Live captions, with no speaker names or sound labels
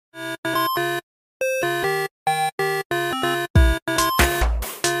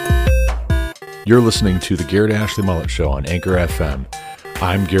You're listening to the Garrett Ashley Mullet Show on Anchor FM.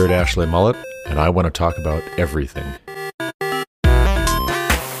 I'm Garrett Ashley Mullet, and I want to talk about everything.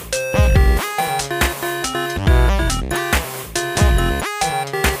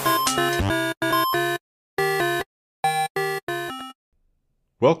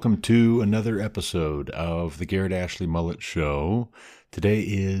 Welcome to another episode of the Garrett Ashley Mullet Show. Today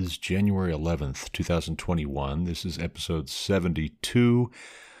is January 11th, 2021. This is episode 72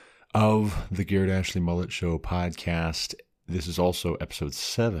 of the Garrett Ashley Mullet Show podcast. This is also episode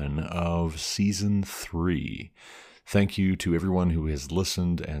 7 of season 3. Thank you to everyone who has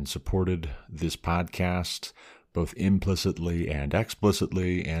listened and supported this podcast, both implicitly and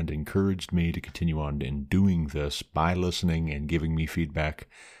explicitly, and encouraged me to continue on in doing this by listening and giving me feedback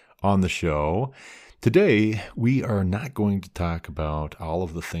on the show. Today, we are not going to talk about all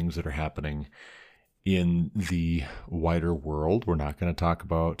of the things that are happening in the wider world. We're not going to talk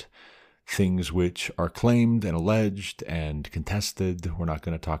about things which are claimed and alleged and contested. We're not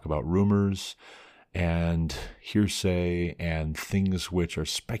going to talk about rumors and hearsay and things which are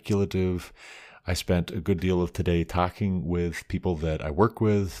speculative. I spent a good deal of today talking with people that I work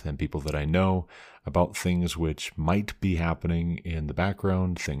with and people that I know about things which might be happening in the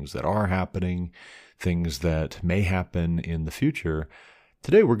background, things that are happening, things that may happen in the future.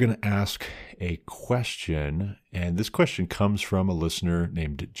 Today we're going to ask a question, and this question comes from a listener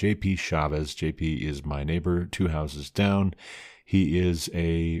named JP Chavez. JP is my neighbor 2 houses down. He is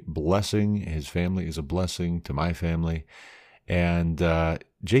a blessing. His family is a blessing to my family. And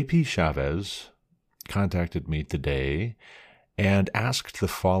JP Chavez contacted me today and asked the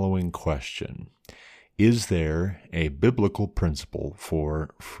following question. Is there a biblical principle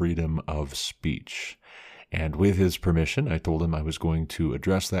for freedom of speech? And with his permission, I told him I was going to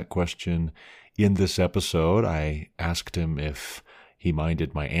address that question in this episode. I asked him if he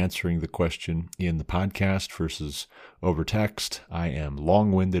minded my answering the question in the podcast versus over text. I am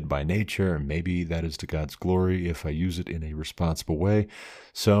long-winded by nature, and maybe that is to God's glory if I use it in a responsible way.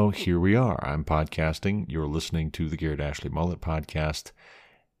 So here we are. I'm podcasting. You're listening to the Garrett Ashley Mullet podcast,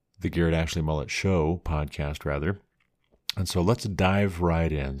 the Garrett Ashley Mullet Show podcast, rather. And so let's dive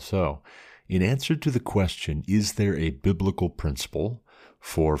right in. So, in answer to the question, is there a biblical principle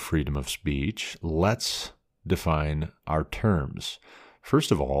for freedom of speech? Let's define our terms.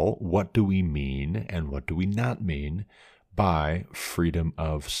 First of all, what do we mean and what do we not mean by freedom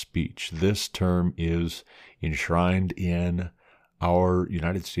of speech? This term is enshrined in our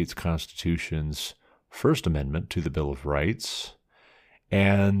United States Constitution's First Amendment to the Bill of Rights.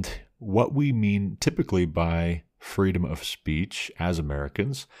 And what we mean typically by freedom of speech as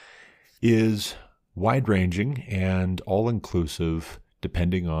Americans is wide-ranging and all-inclusive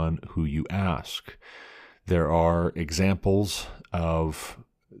depending on who you ask. There are examples of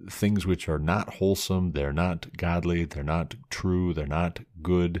things which are not wholesome, they're not godly, they're not true, they're not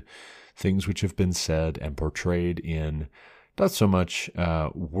good, things which have been said and portrayed in not so much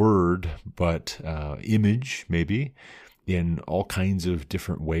word, but image, maybe, in all kinds of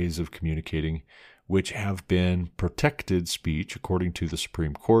different ways of communicating, which have been protected speech, according to the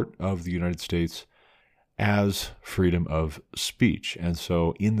Supreme Court of the United States, as freedom of speech. And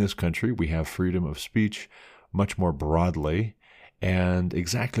so in this country, we have freedom of speech much more broadly, and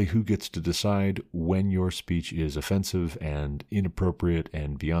exactly who gets to decide when your speech is offensive and inappropriate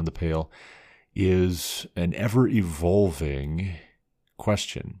and beyond the pale is an ever-evolving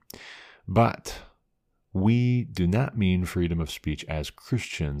question. But we do not mean freedom of speech as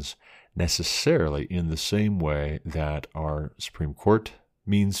Christians necessarily in the same way that our Supreme Court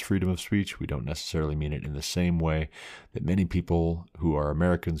means freedom of speech. We don't necessarily mean it in the same way that many people who are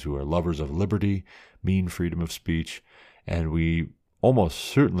Americans, who are lovers of liberty, mean freedom of speech. And we almost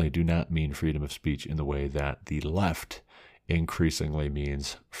certainly do not mean freedom of speech in the way that the left increasingly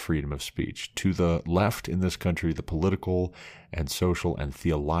means freedom of speech. To the left in this country, the political and social and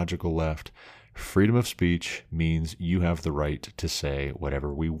theological left, freedom of speech means you have the right to say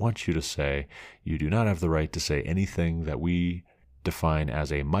whatever we want you to say. You do not have the right to say anything that we define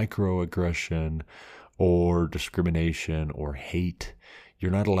as a microaggression or discrimination or hate.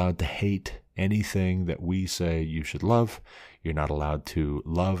 You're not allowed to hate anything that we say you should love. You're not allowed to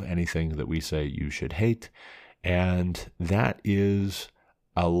love anything that we say you should hate. And that is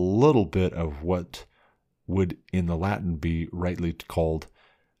a little bit of what would in the Latin be rightly called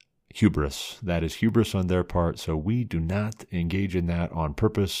hubris. That is hubris on their part, so we do not engage in that on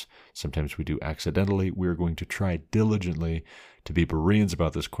purpose. Sometimes we do accidentally. We're going to try diligently to be Bereans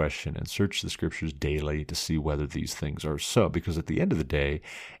about this question and search the scriptures daily to see whether these things are so. Because at the end of the day,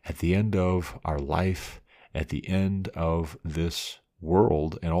 at the end of our life, at the end of this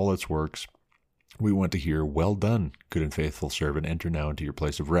world and all its works, We want to hear, "Well done, good and faithful servant, enter now into your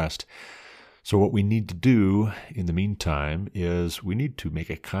place of rest." So what we need to do in the meantime is we need to make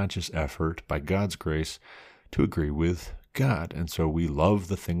a conscious effort by God's grace to agree with God. And so we love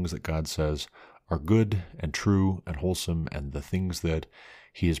the things that God says are good and true and wholesome, and the things that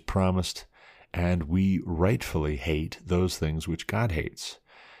he has promised, and we rightfully hate those things which God hates.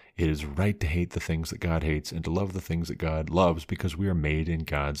 It is right to hate the things that God hates and to love the things that God loves, because we are made in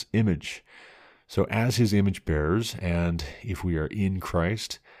God's image. So as his image bearers, and if we are in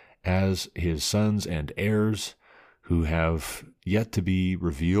Christ, as his sons and heirs who have yet to be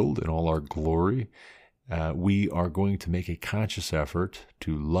revealed in all our glory, we are going to make a conscious effort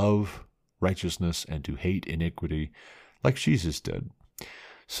to love righteousness and to hate iniquity like Jesus did.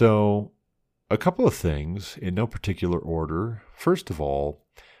 So a couple of things in no particular order. First of all,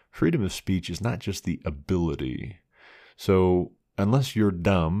 freedom of speech is not just the ability. So unless you're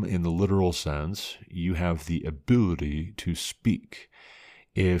dumb in the literal sense, you have the ability to speak.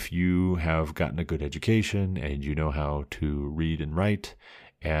 If you have gotten a good education and you know how to read and write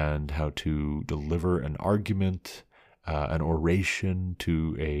and how to deliver an argument, an oration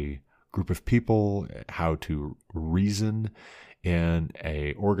to a group of people, how to reason in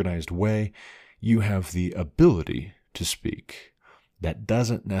an organized way, you have the ability to speak. That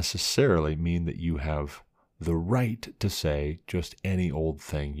doesn't necessarily mean that you have the right to say just any old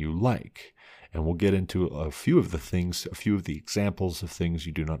thing you like. And we'll get into a few of the examples of things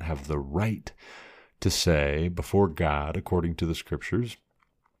you do not have the right to say before God according to the scriptures.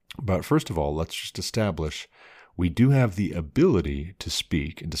 But first of all, let's just establish we do have the ability to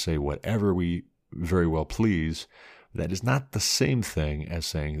speak and to say whatever we very well please. That is not the same thing as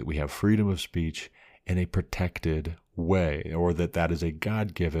saying that we have freedom of speech in a protected way, or that that is a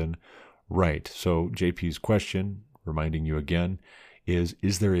God-given right. So JP's question, reminding you again,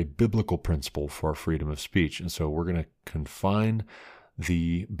 is there a biblical principle for freedom of speech? And so we're going to confine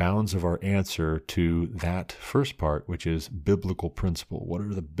the bounds of our answer to that first part, which is biblical principle. What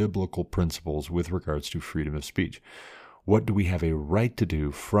are the biblical principles with regards to freedom of speech? What do we have a right to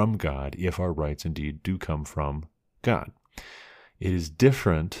do from God if our rights indeed do come from God? It is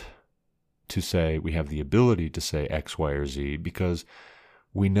different to say we have the ability to say X, Y, or Z, because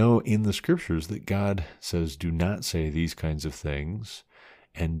we know in the scriptures that God says do not say these kinds of things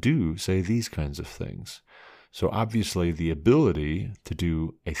and do say these kinds of things. So obviously the ability to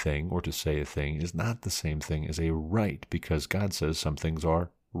do a thing or to say a thing is not the same thing as a right, because God says some things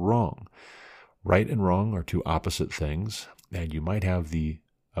are wrong. Right and wrong are two opposite things, and you might have the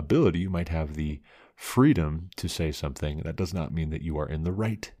ability, you might have the freedom to say something. That does not mean that you are in the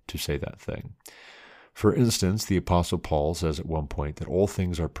right to say that thing. For instance, the Apostle Paul says at one point that all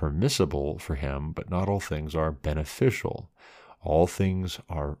things are permissible for him, but not all things are beneficial. All things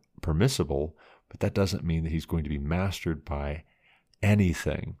are permissible, but that doesn't mean that he's going to be mastered by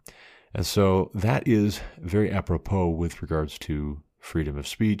anything. And so that is very apropos with regards to freedom of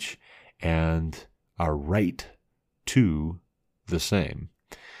speech and our right to the same.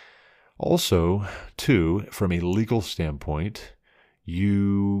 Also, too, from a legal standpoint,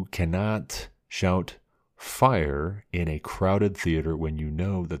 you cannot shout fire in a crowded theater when you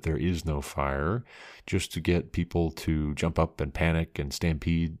know that there is no fire, just to get people to jump up and panic and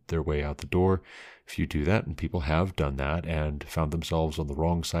stampede their way out the door. If you do that, and people have done that and found themselves on the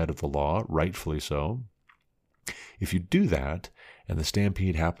wrong side of the law, rightfully so, if you do that and the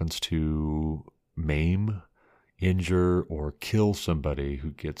stampede happens to maim, injure, or kill somebody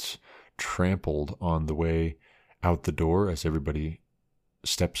who gets trampled on the way out the door as everybody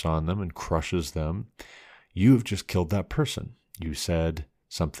steps on them and crushes them, you have just killed that person. You said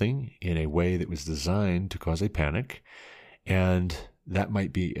something in a way that was designed to cause a panic, and that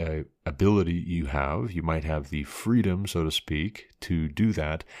might be an ability you have. You might have the freedom, so to speak, to do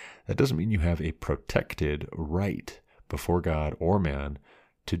that. That doesn't mean you have a protected right before God or man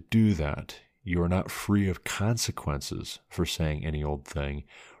to do that. You are not free of consequences for saying any old thing,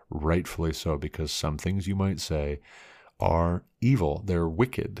 rightfully so, because some things you might say are evil, they're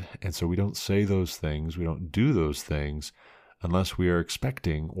wicked, and so we don't say those things, we don't do those things unless we are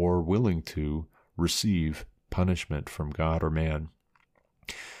expecting or willing to receive punishment from God or man.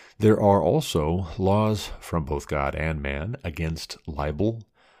 There are also laws from both God and man against libel,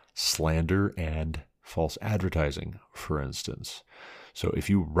 slander, and false advertising, for instance. So if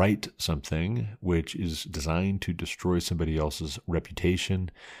you write something which is designed to destroy somebody else's reputation,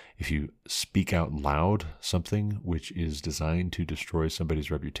 if you speak out loud something which is designed to destroy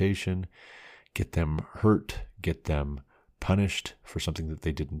somebody's reputation, get them hurt, get them punished for something that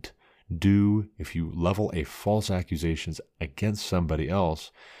they didn't do, if you level a false accusation against somebody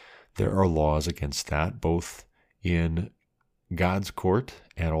else, There are laws against that, both in God's court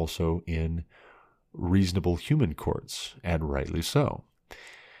and also in reasonable human courts, and rightly so.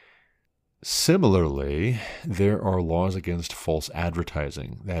 Similarly, there are laws against false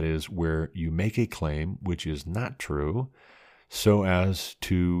advertising. That is, where you make a claim which is not true so as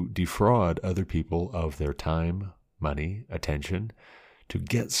to defraud other people of their time, money, attention, to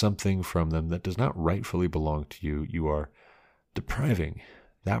get something from them that does not rightfully belong to you. You are depriving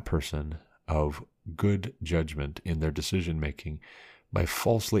that person of good judgment in their decision-making by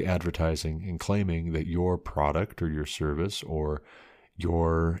falsely advertising and claiming that your product or your service or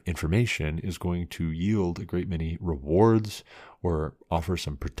your information is going to yield a great many rewards or offer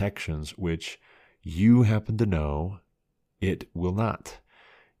some protections which you happen to know it will not.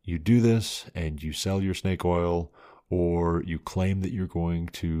 You do this and you sell your snake oil, or you claim that you're going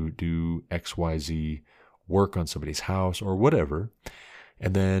to do XYZ work on somebody's house or whatever,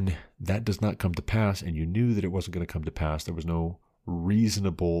 and then that does not come to pass, and you knew that it wasn't going to come to pass. There was no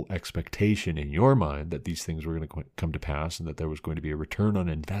reasonable expectation in your mind that these things were going to come to pass and that there was going to be a return on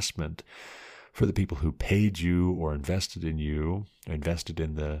investment for the people who paid you or invested in you, invested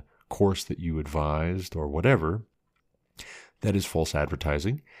in the course that you advised or whatever. That is false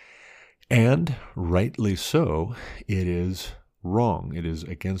advertising. And rightly so, it is wrong. It is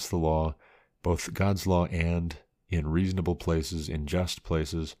against the law, both God's law and in reasonable places, in just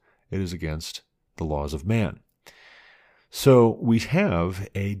places. It is against the laws of man. So we have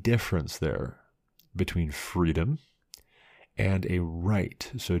a difference there between freedom and a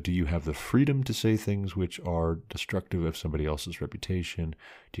right. So do you have the freedom to say things which are destructive of somebody else's reputation?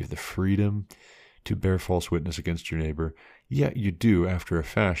 Do you have the freedom to bear false witness against your neighbor? Yeah, you do after a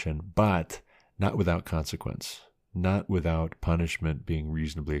fashion, but not without consequence, not without punishment being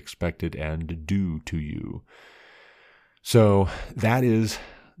reasonably expected and due to you. So that is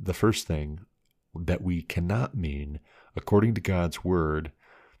the first thing that we cannot mean according to God's word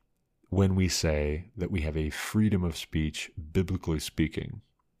when we say that we have a freedom of speech, biblically speaking.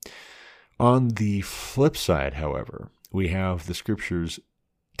 On the flip side, however, we have the scriptures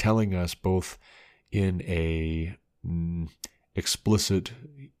telling us both in a explicit,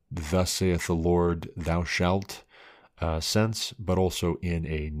 thus saith the Lord, thou shalt sense, but also in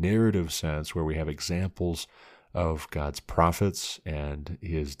a narrative sense where we have examples of God's prophets and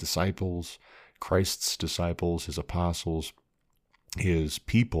his disciples, Christ's disciples, his apostles, his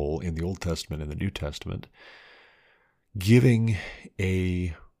people in the Old Testament and the New Testament, giving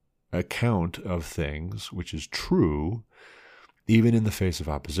a account of things which is true, even in the face of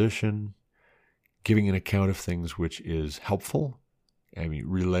opposition, giving an account of things which is helpful,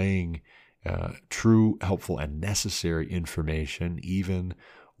 relaying true, helpful, and necessary information, even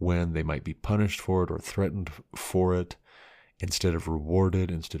when they might be punished for it or threatened for it, instead of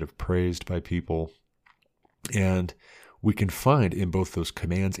rewarded, instead of praised by people. And we can find in both those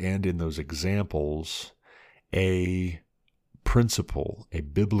commands and in those examples a principle, a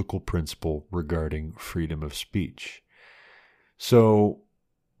biblical principle regarding freedom of speech. So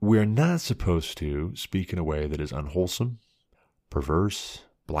we're not supposed to speak in a way that is unwholesome, perverse,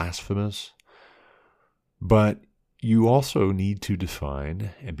 blasphemous, but you also need to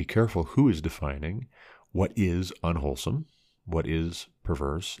define and be careful who is defining what is unwholesome, what is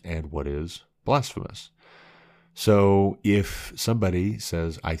perverse, and what is blasphemous. So if somebody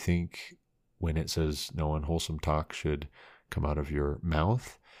says, I think when it says no unwholesome talk should come out of your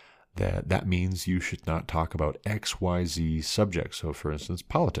mouth, that means you should not talk about XYZ subjects. So for instance,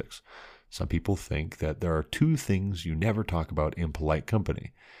 politics. Some people think that there are two things you never talk about in polite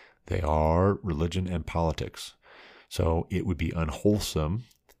company. They are religion and politics. So it would be unwholesome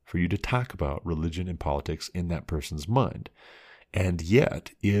for you to talk about religion and politics in that person's mind. And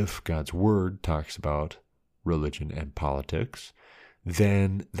yet, if God's word talks about religion and politics,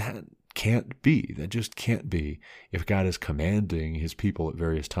 then that can't be. That just can't be. If God is commanding his people at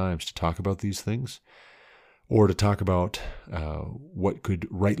various times to talk about these things, or to talk about what could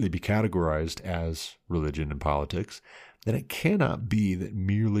rightly be categorized as religion and politics, then it cannot be that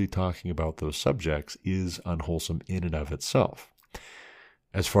merely talking about those subjects is unwholesome in and of itself.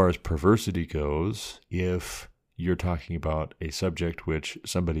 As far as perversity goes, if you're talking about a subject which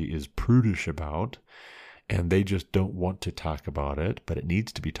somebody is prudish about, and they just don't want to talk about it, but it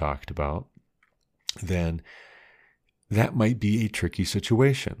needs to be talked about, then that might be a tricky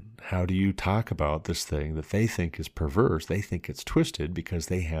situation. How do you talk about this thing that they think is perverse? They think it's twisted because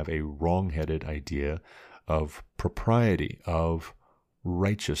they have a wrong-headed idea of propriety, of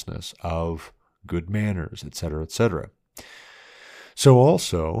righteousness, of good manners, etc., etc. So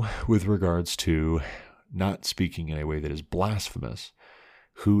also, with regards to not speaking in a way that is blasphemous,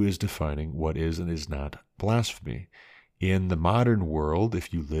 who is defining what is and is not blasphemy. In the modern world,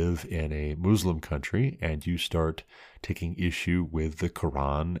 if you live in a Muslim country and you start taking issue with the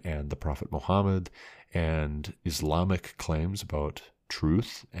Quran and the Prophet Muhammad and Islamic claims about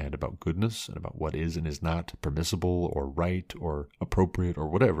truth and about goodness and about what is and is not permissible or right or appropriate or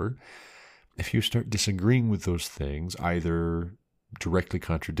whatever, if you start disagreeing with those things, either directly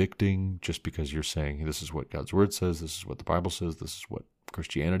contradicting just because you're saying this is what God's word says, this is what the Bible says, this is what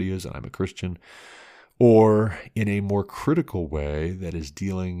Christianity is, and I'm a Christian, or in a more critical way that is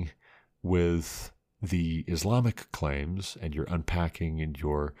dealing with the Islamic claims and you're unpacking and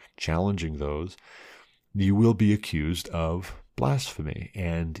you're challenging those, you will be accused of blasphemy.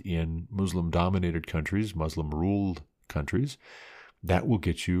 And in Muslim-dominated countries, Muslim-ruled countries, that will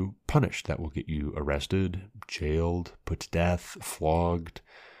get you punished. That will get you arrested, jailed, put to death, flogged.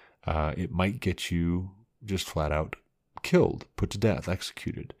 It might get you just flat out killed, put to death,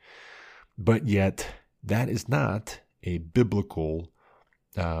 executed. But yet, that is not a biblical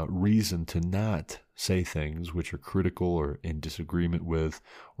reason to not say things which are critical or in disagreement with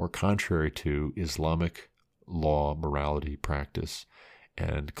or contrary to Islamic law, morality, practice,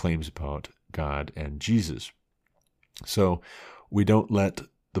 and claims about God and Jesus. So we don't let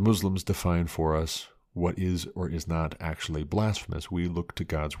the Muslims define for us what is or is not actually blasphemous. We look to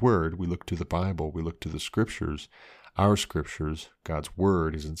God's word, we look to the Bible, we look to the scriptures, our scriptures, God's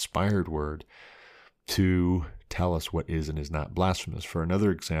word, his inspired word, to tell us what is and is not blasphemous. For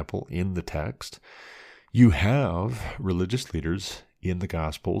another example, in the text, you have religious leaders in the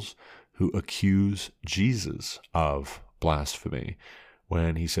Gospels who accuse Jesus of blasphemy.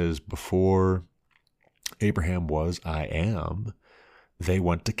 When he says, before Abraham was, I am, they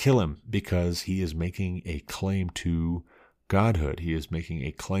want to kill him because he is making a claim to godhood. He is making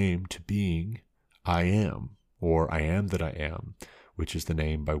a claim to being I am, or I am that I am, which is the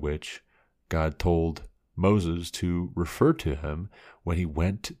name by which God told Moses to refer to him when he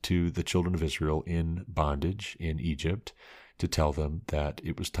went to the children of Israel in bondage in Egypt to tell them that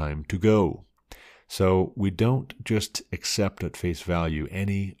it was time to go. So we don't just accept at face value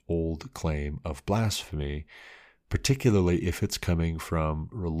any old claim of blasphemy, particularly if it's coming from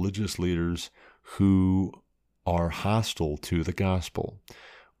religious leaders who are hostile to the gospel.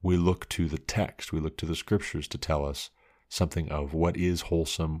 We look to the text, we look to the scriptures to tell us something of what is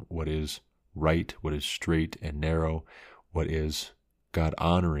wholesome, what is right, what is straight and narrow, what is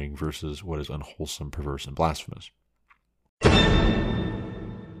God-honoring versus what is unwholesome, perverse, and blasphemous.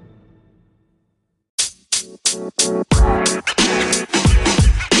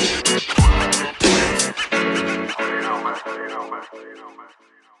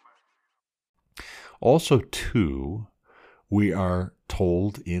 Also, too, we are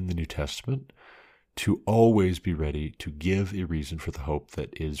told in the New Testament to always be ready to give a reason for the hope that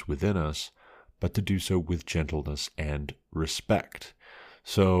is within us, but to do so with gentleness and respect.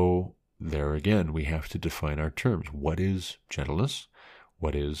 So there again, we have to define our terms. What is gentleness?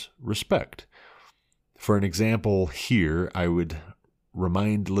 What is respect? For an example here, I would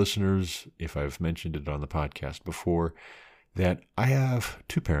remind listeners, if I've mentioned it on the podcast before, that I have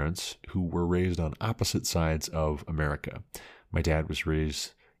two parents who were raised on opposite sides of America. My dad was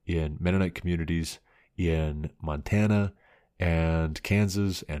raised in Mennonite communities in Montana and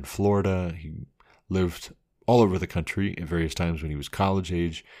Kansas and Florida. He lived all over the country at various times when he was college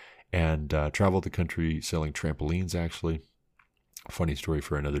age and traveled the country selling trampolines, actually. Funny story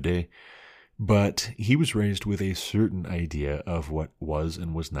for another day. But he was raised with a certain idea of what was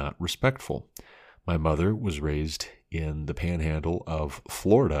and was not respectful. My mother was raised in the panhandle of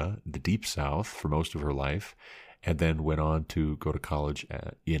Florida, the deep south, for most of her life, and then went on to go to college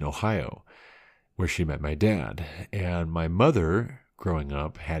in Ohio, where she met my dad. And my mother, growing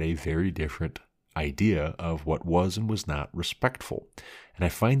up, had a very different idea of what was and was not respectful. And I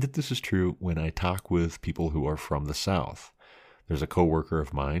find that this is true when I talk with people who are from the South. There's a coworker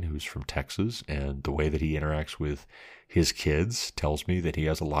of mine who's from Texas, and the way that he interacts with his kids tells me that he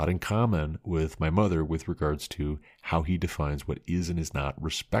has a lot in common with my mother with regards to how he defines what is and is not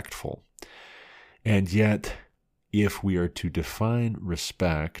respectful. And yet, if we are to define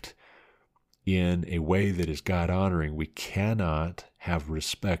respect in a way that is God-honoring, we cannot have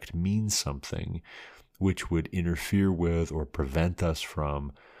respect mean something which would interfere with or prevent us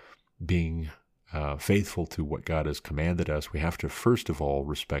from being faithful to what God has commanded us. We have to first of all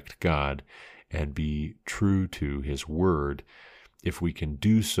respect God and be true to his word. If we can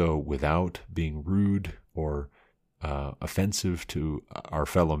do so without being rude or offensive to our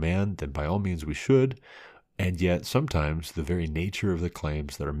fellow man, then by all means we should. And yet sometimes the very nature of the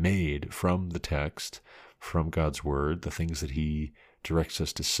claims that are made from the text, from God's word, the things that he directs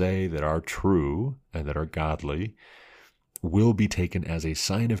us to say that are true and that are godly will be taken as a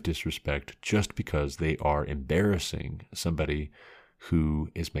sign of disrespect just because they are embarrassing somebody who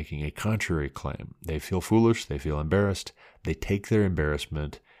is making a contrary claim. They feel foolish, they feel embarrassed, they take their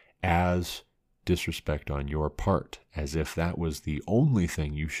embarrassment as disrespect on your part, as if that was the only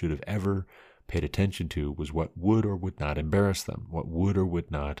thing you should have ever paid attention to was what would or would not embarrass them, what would or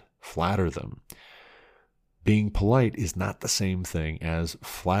would not flatter them. Being polite is not the same thing as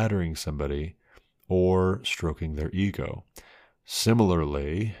flattering somebody or stroking their ego.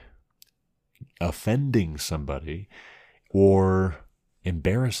 Similarly, offending somebody or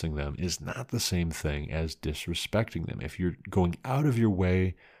embarrassing them is not the same thing as disrespecting them. If you're going out of your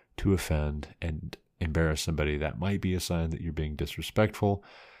way to offend and embarrass somebody, that might be a sign that you're being disrespectful.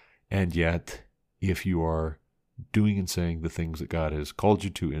 And yet, if you are doing and saying the things that God has called you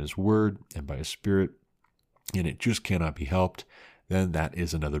to in His Word and by His Spirit, and it just cannot be helped, then that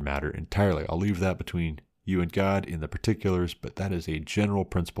is another matter entirely. I'll leave that between you and God in the particulars, but that is a general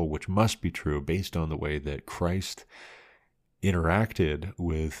principle which must be true based on the way that Christ interacted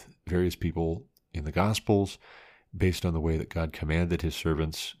with various people in the Gospels, based on the way that God commanded His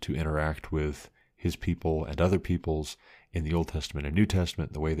servants to interact with His people and other peoples in the Old Testament and New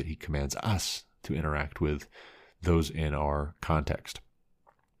Testament, the way that He commands us to interact with those in our context.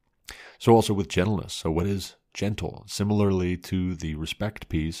 So also with gentleness. So what is gentle? Similarly to the respect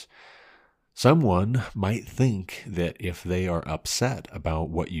piece, someone might think that if they are upset about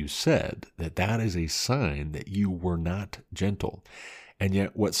what you said, that is a sign that you were not gentle. And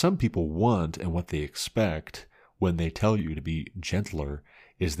yet what some people want and what they expect when they tell you to be gentler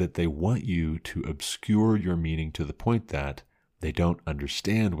is that they want you to obscure your meaning to the point that they don't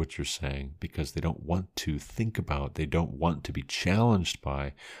understand what you're saying because they don't want to think about, they don't want to be challenged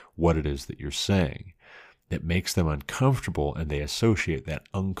by what it is that you're saying. It makes them uncomfortable, and they associate that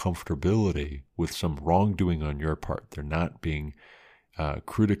uncomfortability with some wrongdoing on your part. They're not being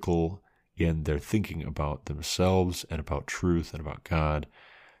critical in their thinking about themselves and about truth and about God.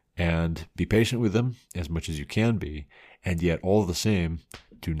 And be patient with them as much as you can be, and yet all the same,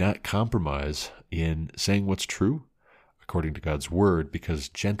 do not compromise in saying what's true according to God's Word, because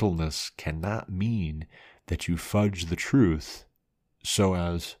gentleness cannot mean that you fudge the truth so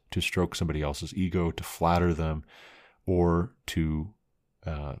as to stroke somebody else's ego, to flatter them, or to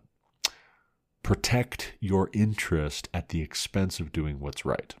protect your interest at the expense of doing what's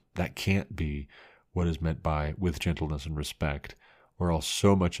right. That can't be what is meant by with gentleness and respect, or else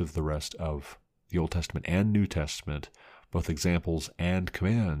so much of the rest of the Old Testament and New Testament, both examples and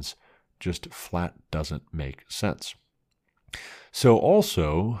commands, just flat doesn't make sense. So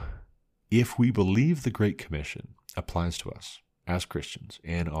also, if we believe the Great Commission applies to us as Christians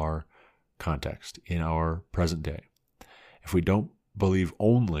in our context, in our present day, if we don't believe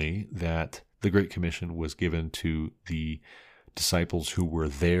only that the Great Commission was given to the disciples who were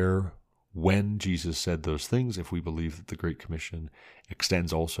there when Jesus said those things, if we believe that the Great Commission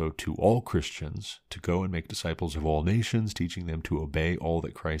extends also to all Christians to go and make disciples of all nations, teaching them to obey all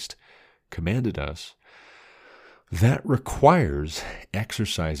that Christ commanded us, that requires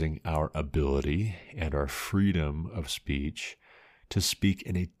exercising our ability and our freedom of speech to speak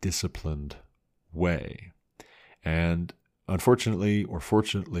in a disciplined way. And unfortunately or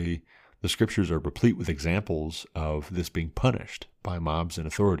fortunately, the Scriptures are replete with examples of this being punished by mobs and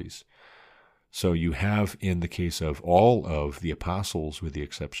authorities. So you have, in the case of all of the apostles, with the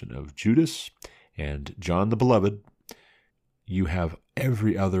exception of Judas and John the Beloved, you have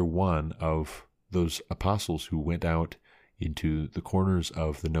every other one of those apostles who went out into the corners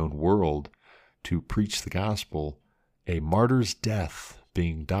of the known world to preach the gospel, a martyr's death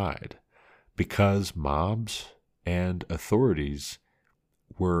being died because mobs and authorities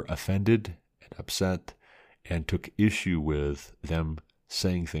were offended and upset and took issue with them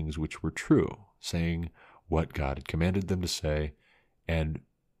saying things which were true, saying what God had commanded them to say, and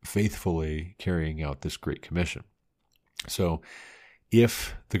faithfully carrying out this Great Commission. So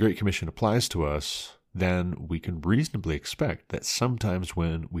if the Great Commission applies to us, then we can reasonably expect that sometimes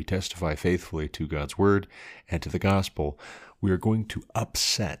when we testify faithfully to God's Word and to the gospel, we are going to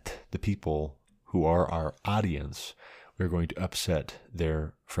upset the people who are our audience. We're going to upset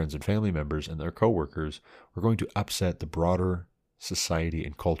their friends and family members and their coworkers. We're going to upset the broader society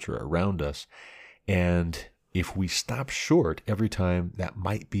and culture around us. And if we stop short every time that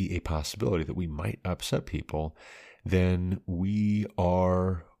might be a possibility that we might upset people, then we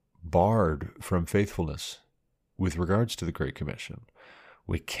are barred from faithfulness with regards to the Great Commission.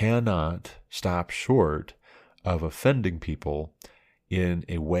 We cannot stop short of offending people in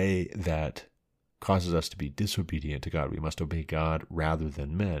a way that causes us to be disobedient to God. We must obey God rather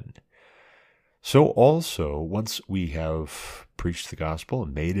than men. So also, once we have preached the gospel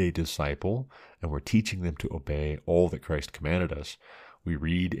and made a disciple, and we're teaching them to obey all that Christ commanded us, we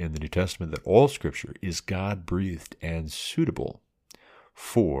read in the New Testament that all Scripture is God-breathed and suitable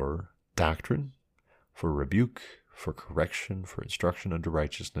for doctrine, for rebuke, for correction, for instruction unto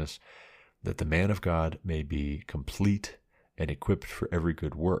righteousness, that the man of God may be complete and equipped for every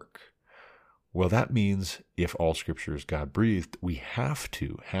good work. Well, that means if all Scripture is God-breathed, we have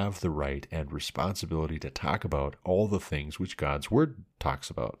to have the right and responsibility to talk about all the things which God's Word talks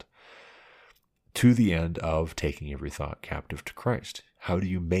about, to the end of taking every thought captive to Christ. How do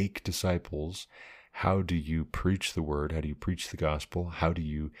you make disciples? How do you preach the Word? How do you preach the gospel? How do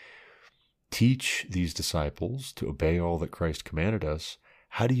you teach these disciples to obey all that Christ commanded us?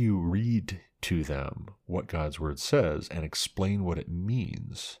 How do you read to them what God's Word says and explain what it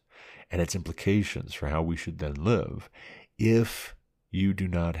means and its implications for how we should then live if you do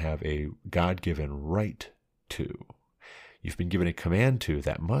not have a God-given right to? You've been given a command to.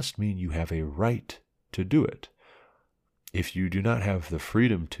 That must mean you have a right to do it. If you do not have the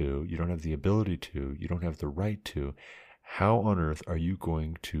freedom to, you don't have the ability to, you don't have the right to, how on earth are you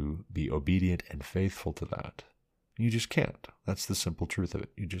going to be obedient and faithful to that? You just can't. That's the simple truth of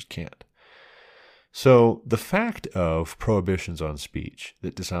it. You just can't. So the fact of prohibitions on speech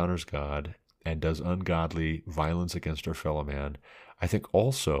that dishonors God and does ungodly violence against our fellow man, I think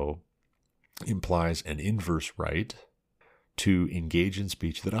also implies an inverse right to engage in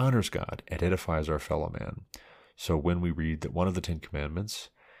speech that honors God and edifies our fellow man. So when we read that one of the 10 Commandments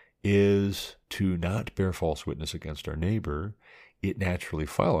is to not bear false witness against our neighbor, it naturally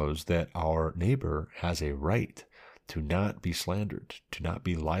follows that our neighbor has a right to not be slandered, to not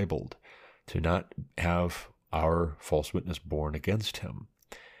be libeled, to not have our false witness borne against him.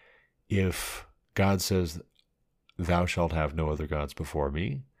 If God says, "Thou shalt have no other gods before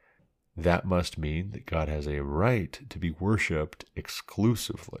me," that must mean that God has a right to be worshipped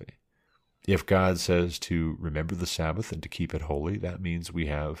exclusively. If God says to remember the Sabbath and to keep it holy, that means we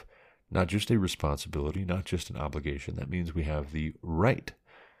have not just a responsibility, not just an obligation. That means we have the right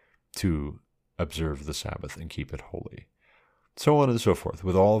to observe the Sabbath and keep it holy. So on and so forth.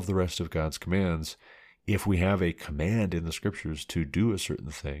 With all of the rest of God's commands, if we have a command in the Scriptures to do a certain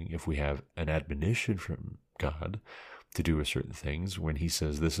thing, if we have an admonition from God to do a certain things, when he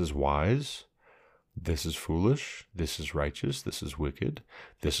says this is wise, this is foolish, this is righteous, this is wicked,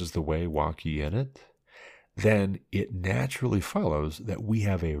 this is the way, walk ye in it, then it naturally follows that we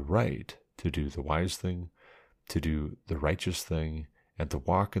have a right to do the wise thing, to do the righteous thing, and to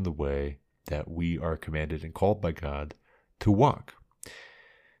walk in the way that we are commanded and called by God to walk.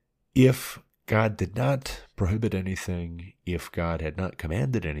 If God did not prohibit anything, if God had not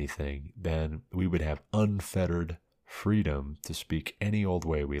commanded anything, then we would have unfettered freedom to speak any old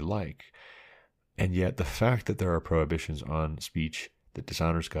way we like. And yet the fact that there are prohibitions on speech that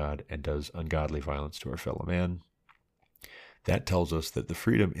dishonors God and does ungodly violence to our fellow man, that tells us that the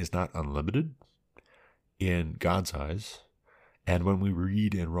freedom is not unlimited in God's eyes. And when we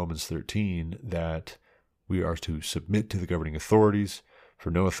read in Romans 13 that we are to submit to the governing authorities, for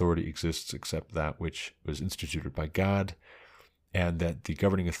no authority exists except that which was instituted by God, and that the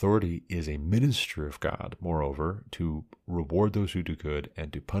governing authority is a minister of God, moreover, to reward those who do good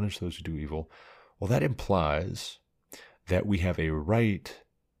and to punish those who do evil, well, that implies that we have a right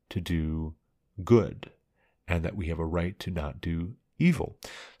to do good and that we have a right to not do evil.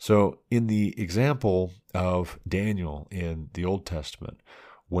 So in the example of Daniel in the Old Testament,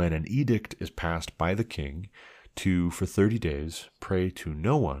 when an edict is passed by the king to, for 30 days, pray to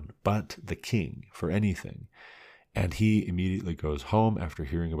no one but the king for anything, and he immediately goes home after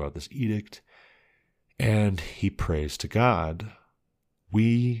hearing about this edict, and he prays to God,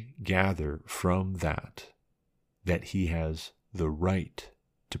 we gather from that he has the right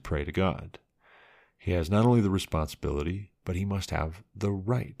to pray to God. He has not only the responsibility, but he must have the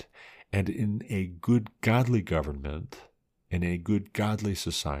right. And in a good godly government, in a good godly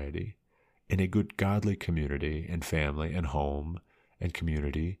society, in a good godly community and family and home and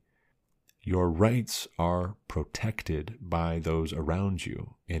community, your rights are protected by those around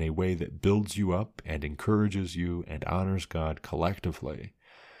you in a way that builds you up and encourages you and honors God collectively.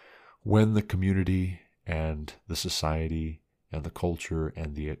 When the community and the society and the culture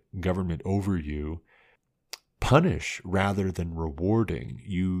and the government over you punish rather than rewarding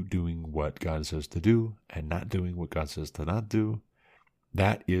you doing what God says to do and not doing what God says to not do,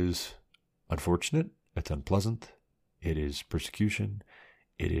 that is unfortunate, it's unpleasant, it is persecution,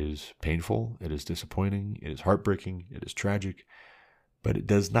 it is painful, it is disappointing, it is heartbreaking, it is tragic, but it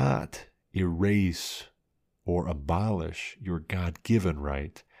does not erase or abolish your God-given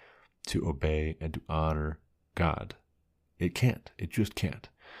right to obey and to honor God. It can't. It just can't.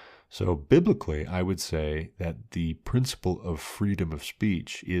 So biblically, I would say that the principle of freedom of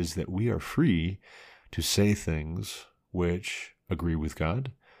speech is that we are free to say things which agree with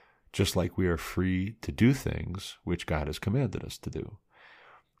God, just like we are free to do things which God has commanded us to do.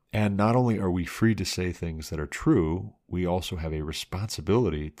 And not only are we free to say things that are true, we also have a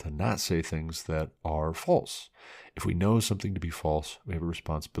responsibility to not say things that are false. If we know something to be false, we have a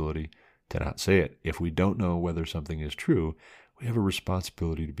responsibility to not say it. If we don't know whether something is true, we have a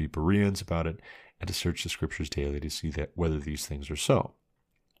responsibility to be Bereans about it and to search the scriptures daily to see that whether these things are so.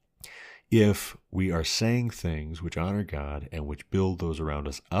 If we are saying things which honor God and which build those around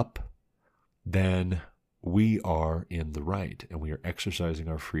us up, then we are in the right, and we are exercising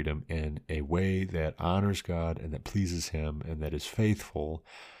our freedom in a way that honors God and that pleases Him and that is faithful,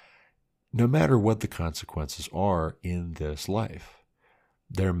 no matter what the consequences are in this life.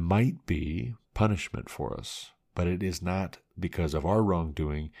 There might be punishment for us, but it is not because of our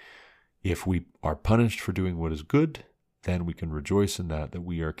wrongdoing. If we are punished for doing what is good, then we can rejoice in that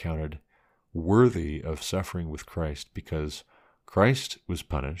we are counted worthy of suffering with Christ, because Christ was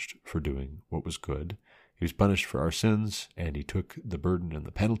punished for doing what was good. He was punished for our sins, and He took the burden and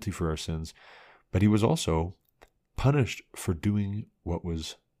the penalty for our sins, but He was also punished for doing what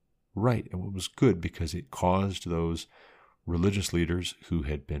was right and what was good, because it caused those religious leaders who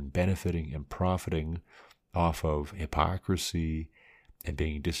had been benefiting and profiting off of hypocrisy and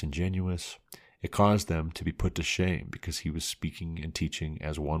being disingenuous, it caused them to be put to shame, because He was speaking and teaching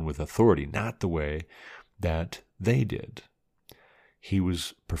as one with authority, not the way that they did. He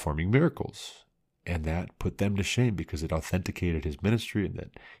was performing miracles, and that put them to shame because it authenticated His ministry and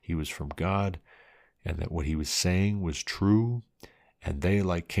that He was from God and that what He was saying was true. And they,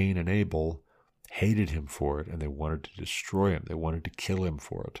 like Cain and Abel, hated Him for it, and they wanted to destroy Him. They wanted to kill Him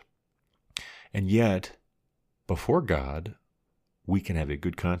for it. And yet, before God, we can have a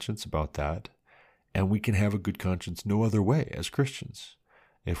good conscience about that, and we can have a good conscience no other way as Christians.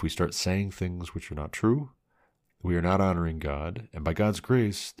 If we start saying things which are not true, we are not honoring God, and by God's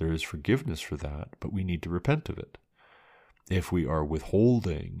grace, there is forgiveness for that, but we need to repent of it. If we are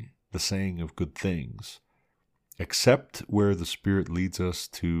withholding the saying of good things, except where the Spirit leads us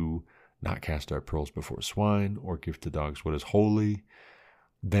to not cast our pearls before swine or give to dogs what is holy,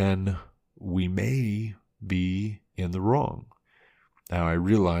 then we may be in the wrong. Now, I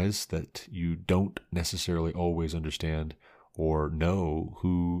realize that you don't necessarily always understand or know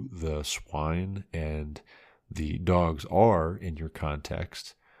who the swine and the dogs are in your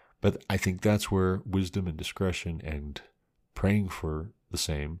context, but I think that's where wisdom and discretion and praying for the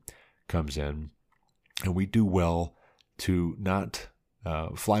same comes in, and we do well to not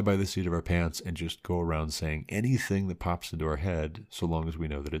fly by the seat of our pants and just go around saying anything that pops into our head, so long as we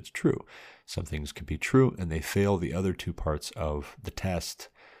know that it's true. Some things can be true, and they fail the other two parts of the test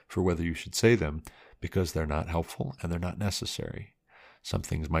for whether you should say them, because they're not helpful and they're not necessary. Some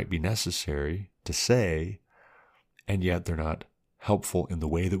things might be necessary to say, and yet they're not helpful in the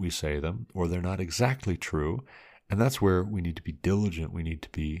way that we say them, or they're not exactly true. And that's where we need to be diligent. We need to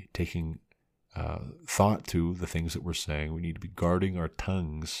be taking thought to the things that we're saying. We need to be guarding our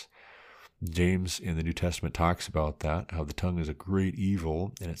tongues. James in the New Testament talks about that, how the tongue is a great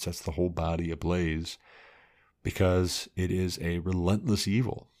evil, and it sets the whole body ablaze because it is a relentless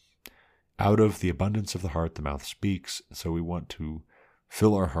evil. Out of the abundance of the heart, the mouth speaks. So we want to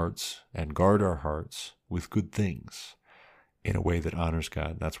fill our hearts and guard our hearts with good things in a way that honors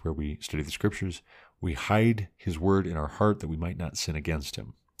God. That's where we study the scriptures. We hide His word in our heart that we might not sin against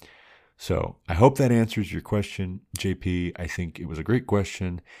Him. So I hope that answers your question, JP. I think it was a great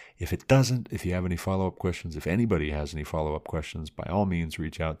question. If it doesn't, if you have any follow-up questions, if anybody has any follow-up questions, by all means,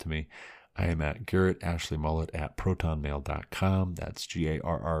 reach out to me. I am at GarrettAshleyMullet@protonmail.com. That's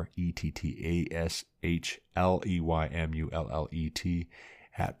GarrettAshleyMullet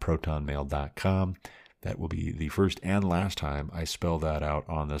 @protonmail.com. That will be the first and last time I spell that out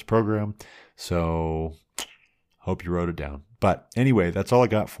on this program. So hope you wrote it down. But anyway, that's all I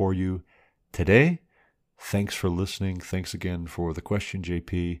got for you today. Thanks for listening. Thanks again for the question,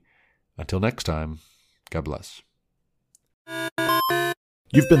 JP. Until next time, God bless.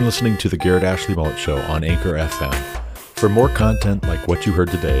 You've been listening to the Garrett Ashley Mullet Show on Anchor FM. For more content like what you heard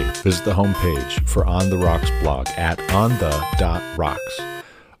today, visit the homepage for On the Rocks blog at onthe.rocks.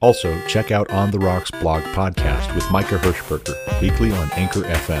 Also, check out On the Rocks blog podcast with Micah Hirschberger, weekly on Anchor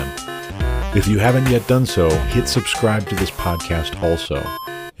FM. If you haven't yet done so, hit subscribe to this podcast also.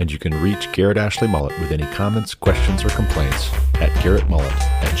 And you can reach Garrett Ashley Mullet with any comments, questions, or complaints at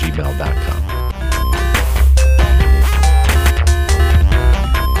garrettmullet@gmail.com.